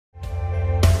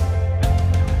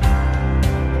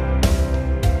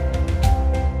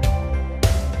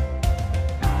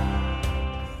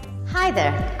Hi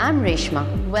there, I'm Reshma.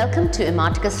 Welcome to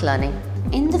Imarticus Learning.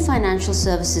 In the financial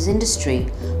services industry,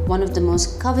 one of the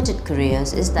most coveted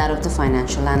careers is that of the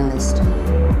financial analyst.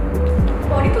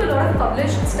 According to a lot of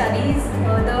published studies,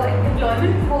 the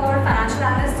employment for financial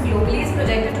analysts globally is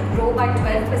projected to grow by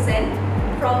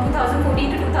 12% from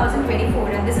 2014 to 2024,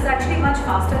 and this is actually much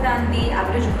faster than the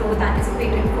average growth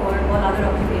anticipated for all other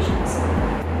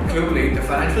occupations. Globally, the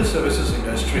financial services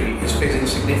industry is facing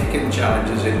significant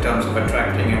challenges in terms of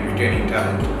attracting and retaining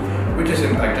talent, which is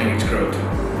impacting its growth.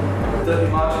 The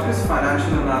Imarticus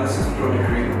Financial Analysis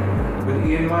Prodegree, with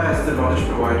ENY as the knowledge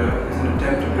provider, is an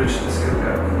attempt to bridge the skill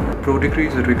gap. Prodegree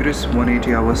is a rigorous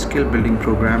 180-hour skill-building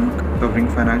program covering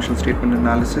financial statement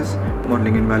analysis,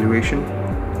 modeling and valuation,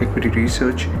 equity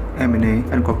research, M&A,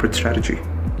 and corporate strategy.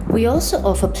 We also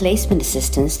offer placement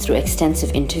assistance through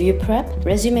extensive interview prep,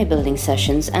 resume building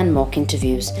sessions, and mock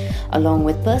interviews, along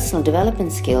with personal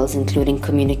development skills including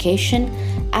communication,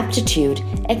 aptitude,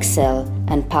 Excel,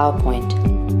 and PowerPoint.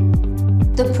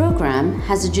 The program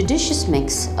has a judicious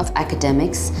mix of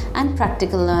academics and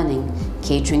practical learning,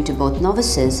 catering to both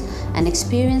novices and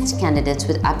experienced candidates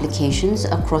with applications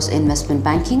across investment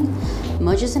banking,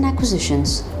 mergers and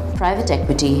acquisitions, private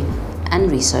equity,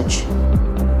 and research.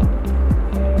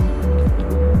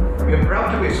 We are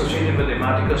proud to be associated with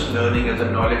Imarticus Learning as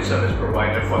a knowledge service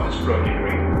provider for this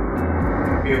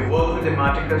program. We have worked with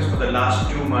Imarticus for the last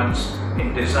 2 months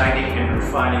in designing and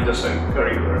refining the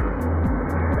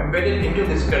curriculum. Embedded into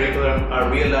this curriculum are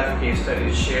real-life case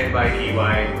studies shared by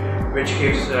EY, which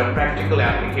gives practical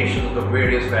application of the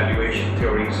various valuation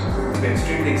theories. We're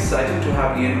extremely excited to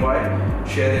have ENY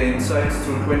share their insights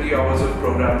through 20 hours of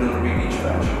program delivery each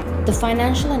batch. The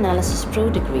Financial Analysis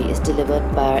Prodegree is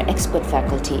delivered by our expert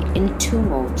faculty in 2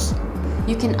 modes.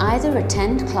 You can either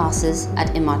attend classes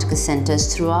at Imarticus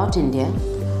centers throughout India,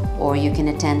 or you can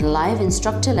attend live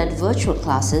instructor-led virtual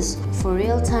classes for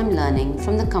real-time learning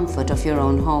from the comfort of your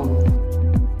own home.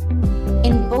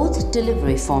 In both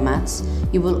delivery formats,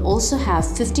 you will also have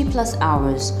 50+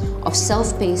 hours of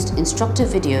self-paced instructor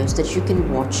videos that you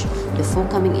can watch before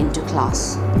coming into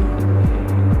class.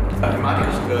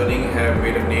 Imarticus Learning have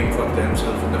made a name for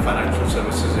themselves in the financial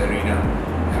services arena,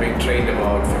 having trained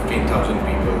about 15,000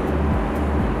 people.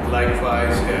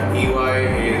 Likewise,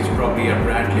 EY is probably a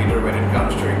brand leader when it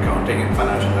comes to accounting and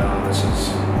financial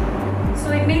analysis.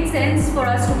 So it made sense for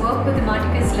us to work with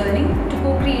Imarticus Learning to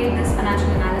co-create this financial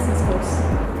analysis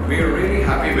course. We are really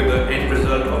happy with the end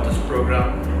result of this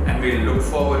program, and we look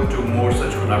forward to more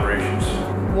such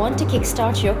collaborations. Want to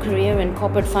kickstart your career in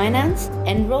corporate finance?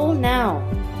 Enroll now!